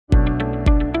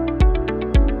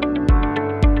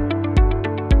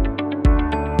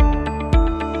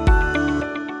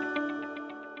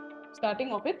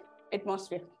starting off with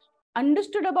atmosphere.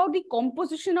 Understood about the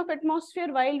composition of atmosphere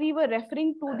while we were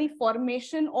referring to the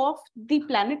formation of the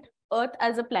planet Earth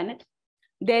as a planet.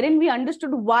 Therein we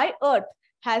understood why Earth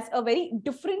has a very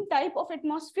different type of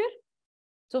atmosphere.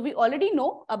 So we already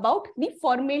know about the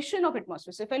formation of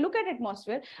atmosphere. So if I look at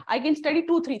atmosphere, I can study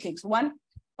 2-3 things. One,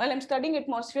 while I'm studying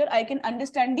atmosphere, I can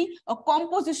understand the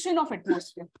composition of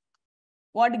atmosphere.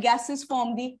 What gases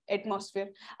form the atmosphere.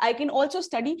 I can also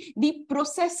study the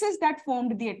processes that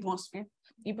formed the atmosphere.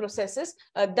 The processes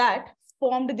that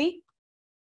formed the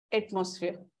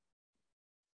atmosphere.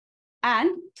 And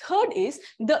third is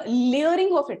the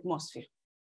layering of atmosphere.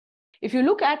 If you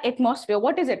look at atmosphere,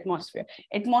 what is atmosphere?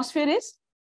 Atmosphere is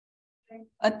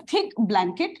a thick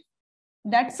blanket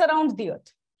that surrounds the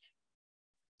Earth.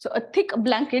 So a thick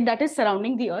blanket that is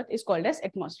surrounding the Earth is called as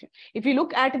atmosphere. If you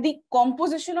look at the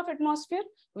composition of atmosphere,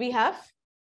 we have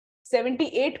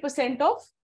 78% of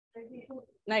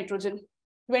nitrogen,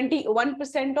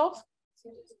 21% of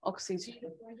oxygen,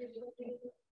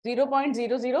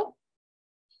 0.00,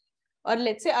 or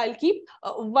let's say I'll keep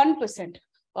 1%,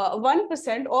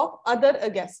 1% of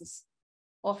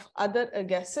other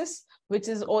gases, which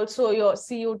is also your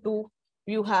CO2,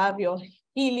 you have your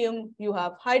helium, you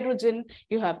have hydrogen,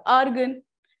 you have argon,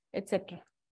 etc.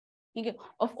 Okay,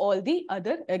 of all the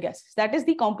other gases. That is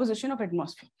the composition of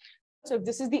atmosphere. So if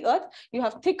this is the Earth, you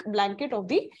have thick blanket of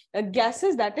the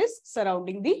gases that is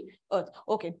surrounding the Earth.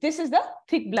 Okay, this is the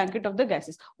thick blanket of the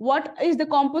gases. What is the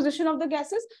composition of the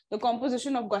gases? The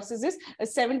composition of gases is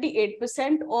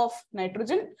 78% of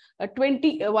nitrogen,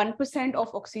 21%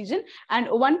 of oxygen, and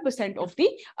 1% of the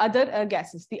other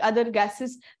gases. The other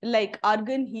gases like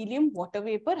argon, helium, water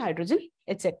vapor, hydrogen,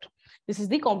 etc. This is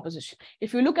the composition.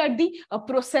 If you look at the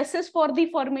processes for the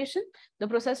formation, the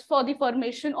process for the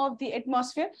formation of the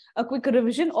atmosphere, a quick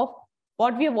revision of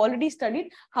what we have already studied.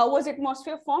 How was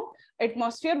atmosphere formed?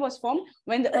 Atmosphere was formed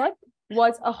when the Earth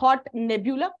was a hot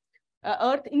nebula.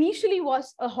 Earth initially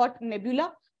was a hot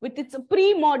nebula with its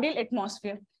pre-model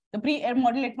atmosphere, the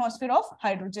pre-model atmosphere of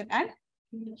hydrogen and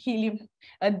helium.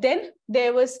 Then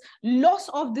there was loss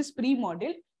of this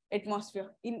pre-model atmosphere.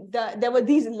 There were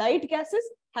these light gases,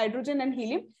 hydrogen and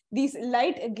helium. These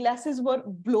light gases were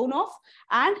blown off,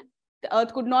 and the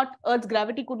Earth's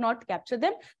gravity could not capture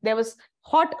them. There was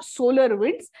hot solar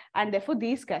winds, and therefore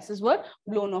these gases were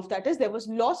blown off. That is, there was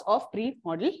loss of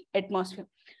pre-model atmosphere.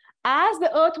 As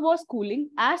the Earth was cooling,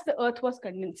 as the Earth was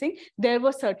condensing, there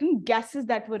were certain gases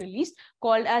that were released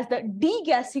called as the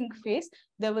degassing phase.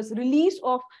 There was release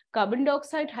of carbon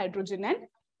dioxide, hydrogen, and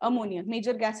ammonia.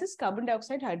 Major gases, carbon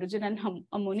dioxide, hydrogen, and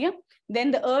ammonia.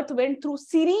 Then the Earth went through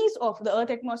the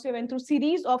Earth atmosphere went through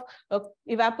series of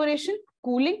evaporation,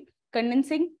 cooling,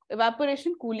 condensing,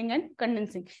 evaporation, cooling, and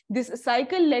condensing. This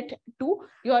cycle led to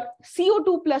your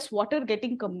CO2 plus water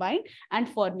getting combined and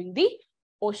forming the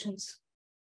oceans.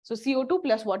 So CO2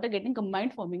 plus water getting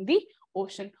combined, forming the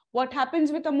ocean. What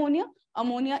happens with ammonia?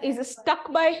 Ammonia is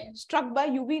struck by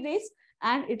UV rays,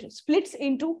 and it splits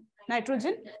into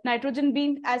nitrogen. Nitrogen,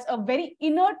 being as a very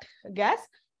inert gas,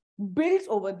 builds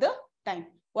over the time.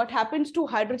 What happens to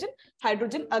hydrogen?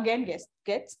 Hydrogen again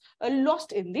gets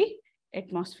lost in the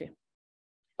atmosphere.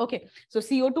 Okay, so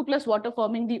CO2 plus water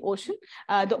forming the ocean.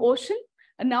 The ocean,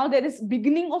 now there is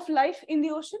beginning of life in the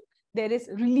ocean. There is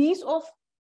release of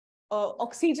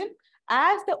oxygen.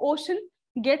 As the ocean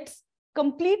gets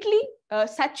completely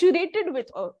saturated with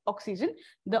oxygen,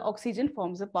 the oxygen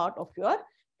forms a part of your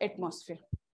atmosphere.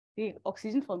 The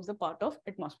oxygen forms the part of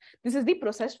atmosphere. This is the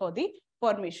process for the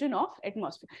formation of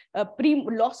atmosphere.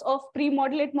 Loss of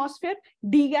pre-model atmosphere,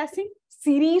 degassing,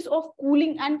 series of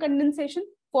cooling and condensation,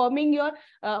 forming your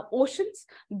oceans.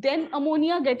 Then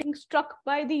ammonia getting struck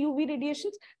by the UV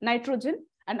radiations, nitrogen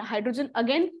and hydrogen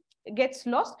again gets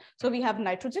lost. So we have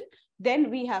nitrogen. Then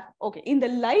we have, okay, in the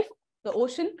life, the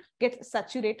ocean gets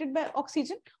saturated by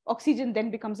oxygen. Oxygen then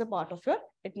becomes a part of your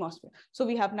atmosphere. So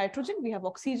we have nitrogen, we have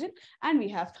oxygen, and we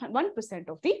have 1%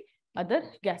 of the other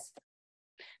gas.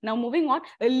 Now moving on,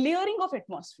 a layering of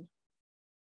atmosphere.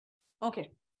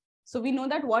 Okay, so we know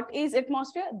that what is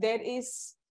atmosphere? There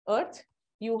is Earth.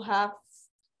 You have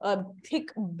a thick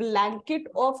blanket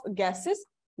of gases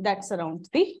that surround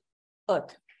the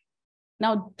Earth.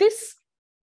 Now this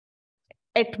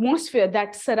atmosphere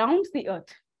that surrounds the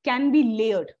Earth can be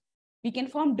layered. We can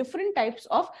form different types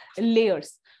of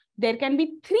layers. There can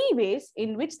be 3 ways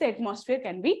in which the atmosphere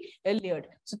can be layered.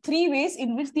 So 3 ways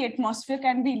in which the atmosphere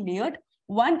can be layered.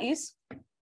 One is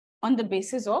on the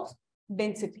basis of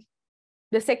density.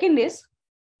 The second is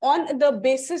on the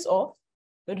basis of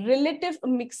relative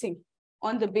mixing.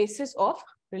 On the basis of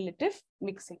relative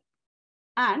mixing.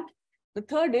 And the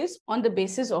third is on the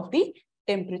basis of the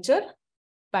temperature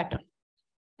pattern.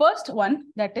 First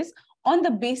one, that is on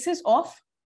the basis of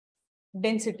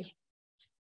density.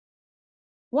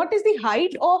 What is the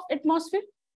height of atmosphere?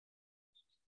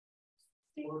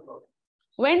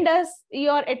 When does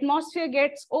your atmosphere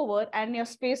gets over and your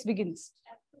space begins?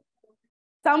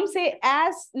 Some say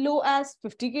as low as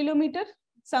 50 kilometer,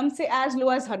 some say as low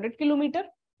as 100 kilometer,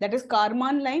 that is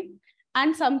Kármán line,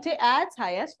 and some say as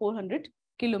high as 400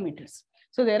 kilometers.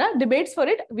 So there are debates for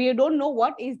it. We don't know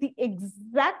what is the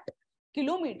exact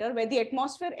kilometer where the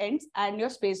atmosphere ends and your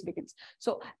space begins.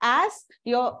 So as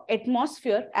your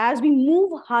atmosphere, as we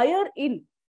move higher in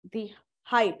the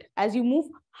height, as you move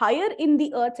higher in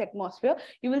the Earth's atmosphere,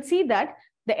 you will see that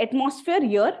the atmosphere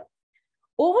here,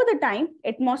 over the time,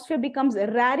 atmosphere becomes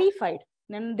rarefied.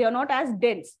 And they are not as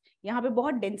dense. यहाँ पे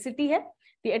बहुत density है.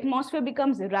 The atmosphere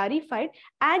becomes rarefied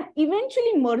and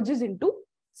eventually merges into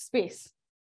space.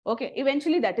 Okay,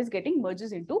 eventually that is getting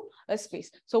merges into a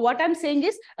space. So what I'm saying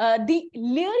is the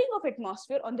layering of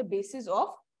atmosphere on the basis of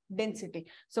density.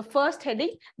 So first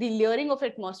heading, the layering of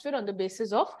atmosphere on the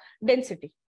basis of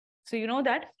density. So you know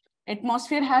that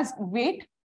atmosphere has weight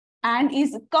and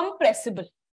is compressible.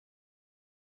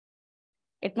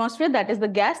 Atmosphere, that is the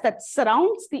gas that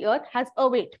surrounds the Earth, has a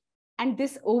weight. And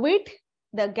this weight,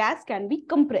 the gas can be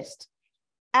compressed.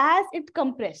 As it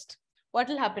compressed, what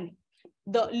will happen?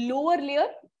 The lower layer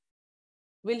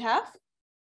will have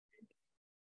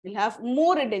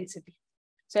more density.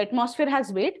 So atmosphere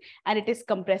has weight and it is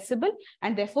compressible,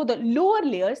 and therefore the lower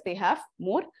layers, they have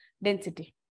more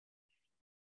density.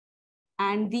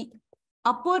 And the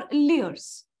upper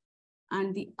layers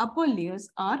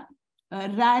are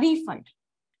rarefied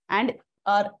and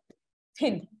are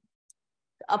thin.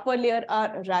 The upper layer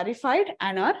are rarefied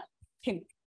and are thin.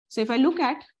 So if I look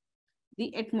at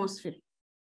the atmosphere,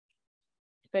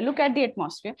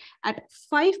 at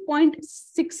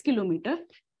 5.6 kilometer,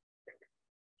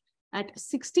 at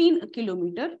 16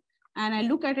 kilometer, and I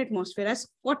look at atmosphere as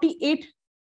 48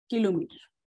 kilometer.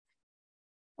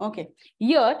 Okay,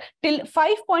 here till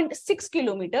 5.6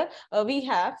 kilometer, we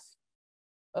have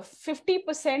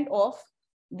 50% of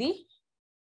the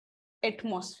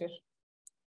atmosphere.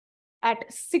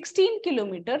 At 16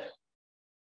 kilometer,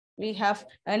 we have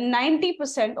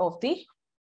 90% of the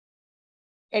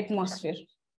atmosphere.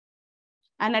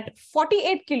 And at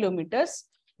 48 kilometers,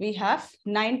 we have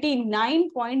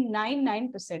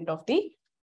 99.99% of the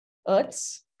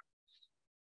Earth's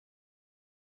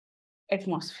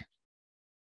atmosphere.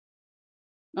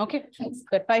 Okay,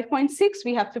 at 5.6,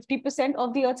 we have 50%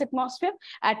 of the Earth's atmosphere.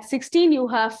 At 16, you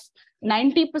have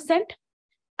 90%.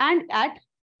 And at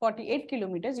 48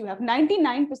 kilometers, you have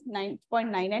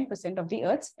 99.99% of the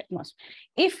Earth's atmosphere.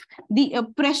 If the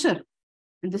pressure,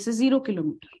 and this is 0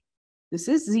 kilometer, this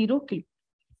is 0 kilometer.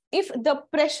 If the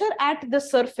pressure at the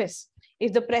surface,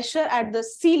 if the pressure at the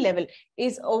sea level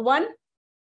is 1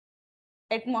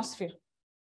 atmosphere,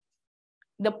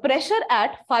 the pressure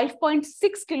at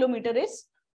 5.6 kilometer is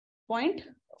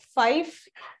 0.5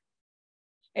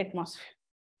 atmosphere.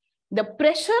 The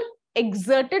pressure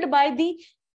exerted by the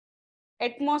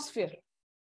atmosphere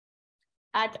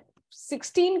at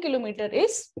 16 kilometer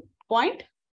is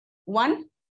 0.1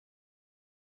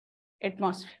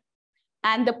 atmosphere.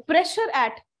 And the pressure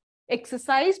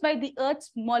exercised by the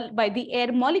Earth's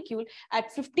air molecule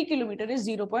at 50 kilometer is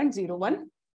 0.01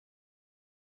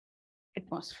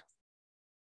 atmosphere.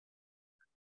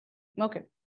 Okay.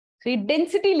 So ये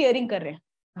density layering कर रहे हैं.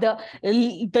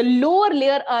 The lower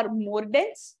layer are more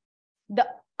dense. The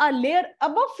layer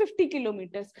above 50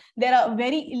 kilometers, there are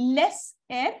very less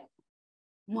air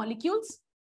molecules,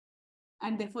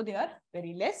 and therefore they are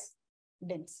very less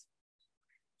dense.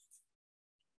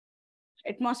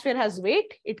 Atmosphere has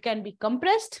weight, it can be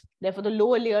compressed, therefore the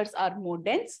lower layers are more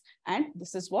dense, and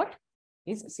this is what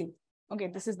is seen. Okay,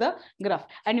 this is the graph.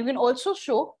 And you can also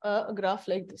show a graph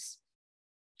like this.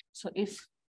 So if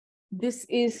this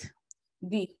is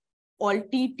the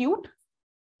altitude,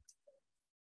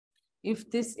 if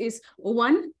this is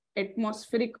 1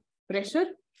 atmospheric pressure,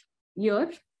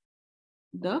 here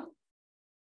the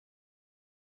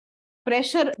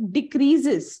pressure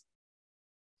decreases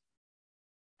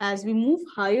as we move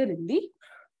higher in the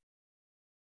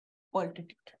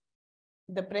altitude.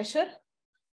 The pressure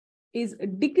is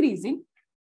decreasing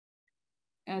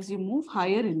as you move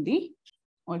higher in the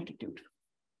altitude.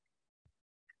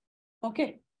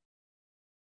 Okay.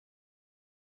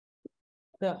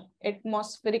 The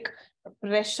atmospheric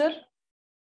pressure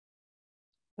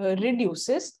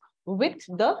reduces with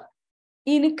the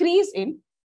increase in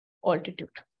altitude.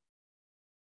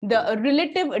 The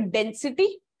relative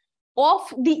density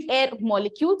of the air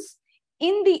molecules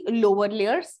in the lower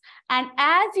layers, and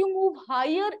as you move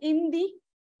higher in the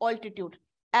altitude.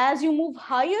 As you move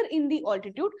higher in the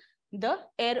altitude, the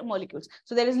air molecules.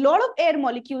 So there is a lot of air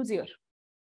molecules here.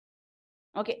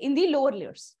 Okay, in the lower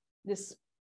layers, this.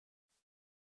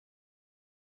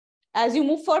 As you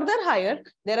move further higher,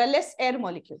 there are less air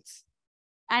molecules.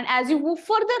 And as you move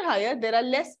further higher, there are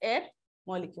less air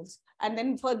molecules. And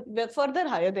then for further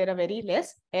higher, there are very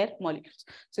less air molecules.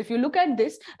 So if you look at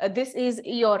this, this is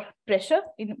your pressure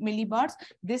in millibars.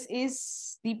 This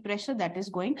is the pressure that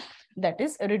is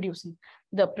reducing.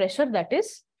 The pressure that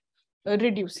is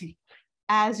reducing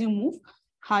as you move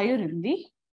higher in the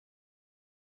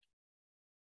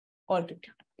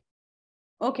altitude.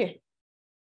 Okay.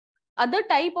 Other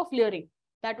type of layering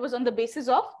that was on the basis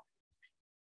of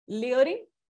layering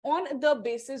on the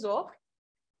basis of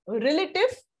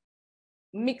relative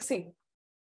mixing.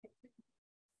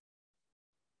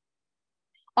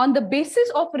 On the basis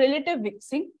of relative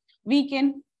mixing, we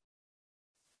can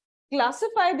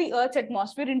classify the Earth's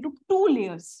atmosphere into two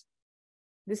layers.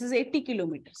 This is 80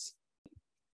 kilometers.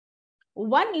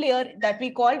 One layer that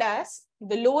we called as,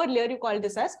 the lower layer, you call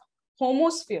this as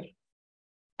homosphere.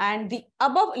 And the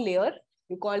above layer,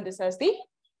 you call this as the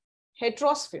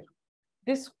heterosphere.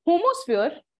 This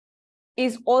homosphere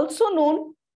is also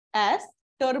known as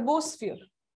turbosphere.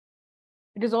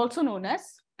 It is also known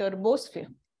as turbosphere.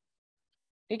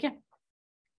 Okay.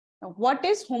 Now, what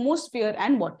is homosphere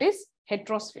and what is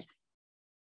heterosphere?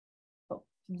 So,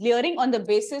 layering on the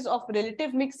basis of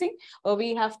relative mixing,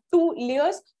 we have two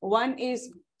layers. One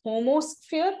is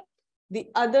homosphere, the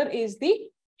other is the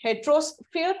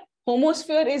heterosphere.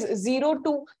 Homosphere is 0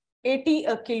 to 80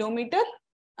 kilometer,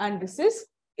 and this is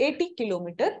 80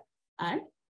 kilometer and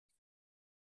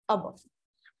above.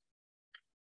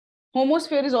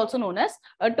 Homosphere is also known as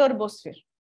a turbosphere.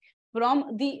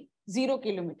 From the 0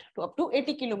 kilometer to up to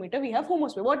 80 kilometer, we have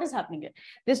homosphere. What is happening here?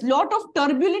 There's a lot of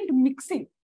turbulent mixing.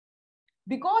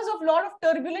 Because of lot of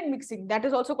turbulent mixing, that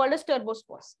is also called as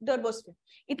turbosphere.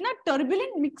 Itna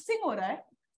turbulent mixing ho raha hai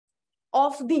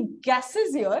of the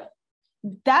gases here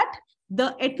that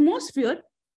the atmosphere,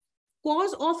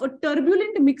 cause of a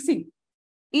turbulent mixing,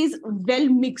 is well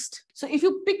mixed. So if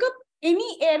you pick up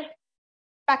any air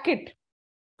packet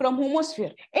from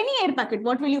homosphere, any air packet,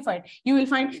 what will you find? You will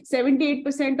find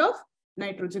 78% of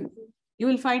nitrogen. You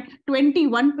will find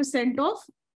 21% of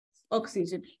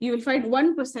oxygen. You will find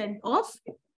 1% of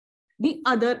the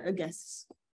other gases.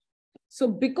 So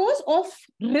because of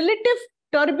relative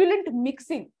turbulent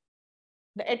mixing,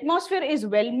 the atmosphere is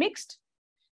well mixed.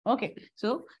 Okay,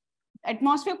 so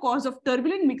atmosphere cause of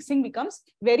turbulent mixing becomes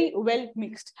very well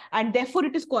mixed, and therefore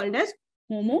it is called as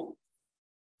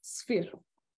homosphere.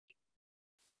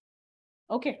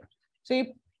 Okay, so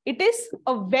it is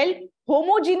a well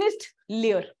homogeneous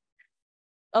layer,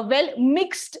 a well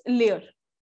mixed layer.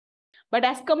 But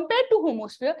as compared to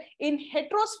homosphere, in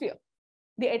heterosphere,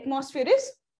 the atmosphere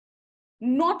is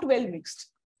not well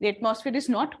mixed. The atmosphere is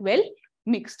not well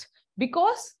mixed.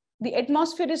 Because the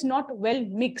atmosphere is not well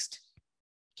mixed,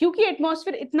 क्योंकि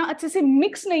atmosphere इतना अच्छे से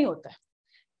mix नहीं होता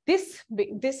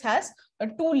है. This has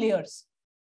two layers.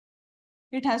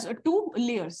 It has two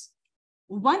layers.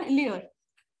 One layer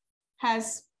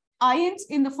has ions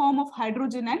in the form of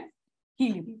hydrogen and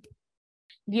helium.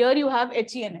 Here you have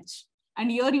HENH,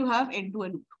 and here you have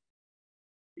N2NO2.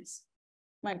 Yes,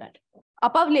 my bad.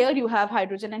 Above layer you have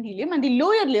hydrogen and helium, and the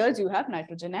lower layers you have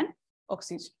nitrogen and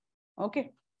oxygen.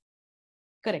 Okay.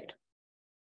 Correct.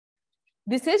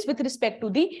 This is with respect to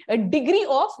the degree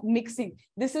of mixing.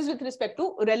 This is with respect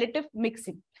to relative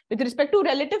mixing. With respect to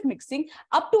relative mixing,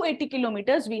 up to 80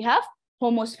 kilometers, we have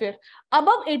homosphere.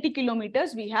 Above 80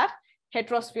 kilometers, we have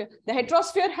heterosphere. The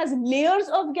heterosphere has layers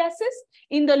of gases.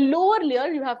 In the lower layer,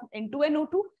 you have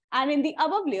N2NO2, and in the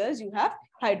above layers, you have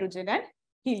hydrogen and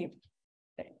helium.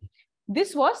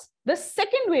 This was the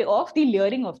second way of the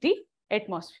layering of the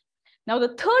atmosphere. Now,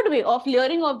 the third way of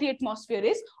layering of the atmosphere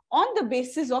is on the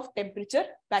basis of temperature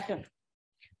pattern.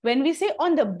 When we say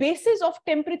on the basis of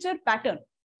temperature pattern,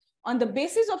 on the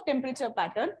basis of temperature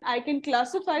pattern, I can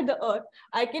classify the Earth.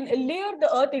 I can layer the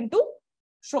Earth into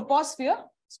troposphere,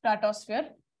 stratosphere,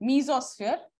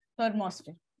 mesosphere,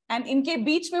 thermosphere. And in के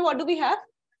बीच में what do we have?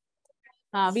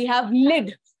 We have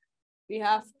lid. We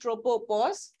have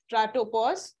tropopause,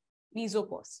 stratopause,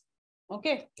 mesopause.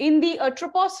 Okay. In the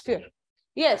troposphere,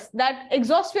 yes, that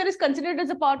exosphere is considered as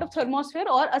a part of thermosphere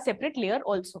or a separate layer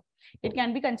also. It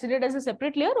can be considered as a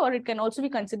separate layer, or it can also be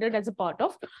considered as a part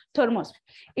of thermosphere.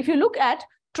 If you look at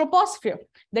troposphere,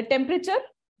 the temperature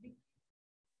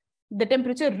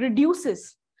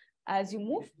reduces as you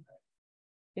move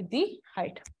with the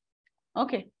height.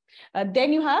 Okay.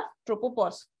 Then you have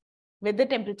tropopause, where the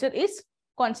temperature is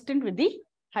constant with the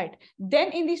height.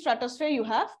 Then in the stratosphere, you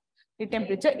have the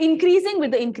temperature increasing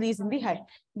with the increase in the height.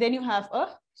 Then you have a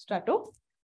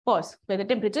stratopause, where the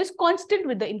temperature is constant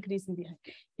with the increase in the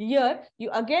height. Here,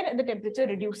 you again, the temperature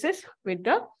reduces with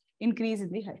the increase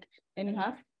in the height. Then you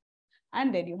have,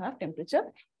 and then you have temperature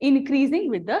increasing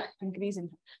with the increase in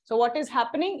height. So what is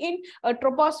happening in a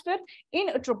troposphere? In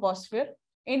a troposphere,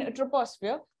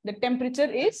 the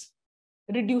temperature is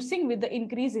reducing with the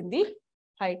increase in the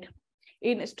height.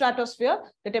 In stratosphere,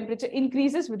 the temperature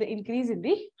increases with the increase in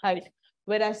the height.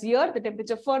 Whereas here, the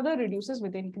temperature further reduces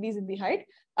with the increase in the height.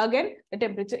 Again, the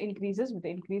temperature increases with the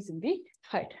increase in the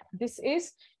height. This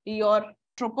is your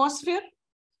troposphere,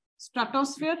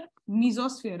 stratosphere,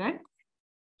 mesosphere, and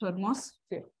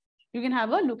thermosphere. You can have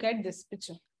a look at this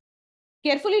picture.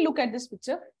 Carefully look at this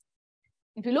picture.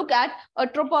 If you look at a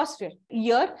troposphere,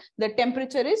 here the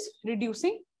temperature is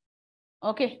reducing.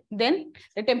 Okay, then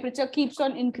the temperature keeps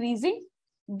on increasing.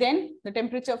 Then the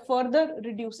temperature further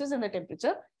reduces and the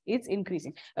temperature is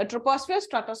increasing. A troposphere,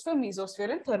 stratosphere,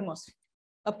 mesosphere, and thermosphere.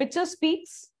 A picture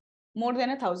speaks more than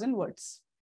 1,000 words.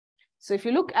 So if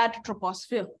you look at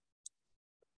troposphere,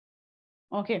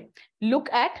 okay,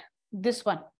 look at this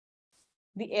one,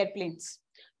 the airplanes.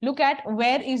 Look at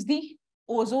where is the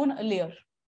ozone layer.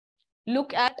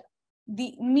 Look at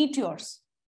the meteors.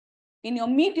 In your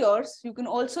meteors, you can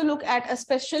also look at a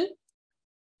special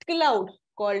cloud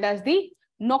called as the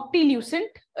noctilucent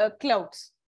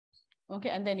clouds. Okay,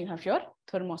 and then you have your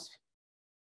thermosphere.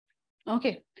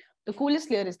 Okay, the coolest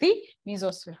layer is the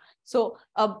mesosphere. So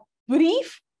a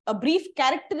brief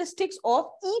characteristics of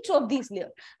each of these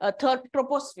layers.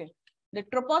 Troposphere. The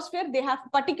troposphere, they have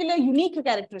particular unique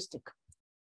characteristic.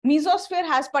 Mesosphere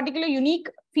has particular unique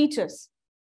features.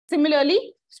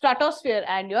 Similarly, stratosphere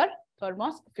and your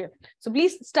thermosphere. So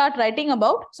please start writing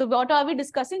about. So what are we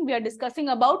discussing? We are discussing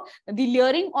about the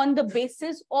layering on the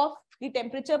basis of the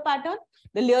temperature pattern.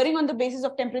 The layering on the basis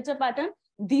of temperature pattern.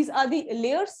 These are the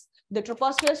layers, the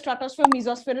troposphere, stratosphere,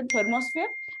 mesosphere, and thermosphere.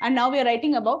 And now we are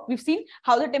writing about, we've seen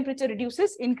how the temperature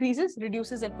reduces, increases,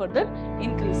 reduces, and further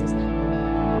increases.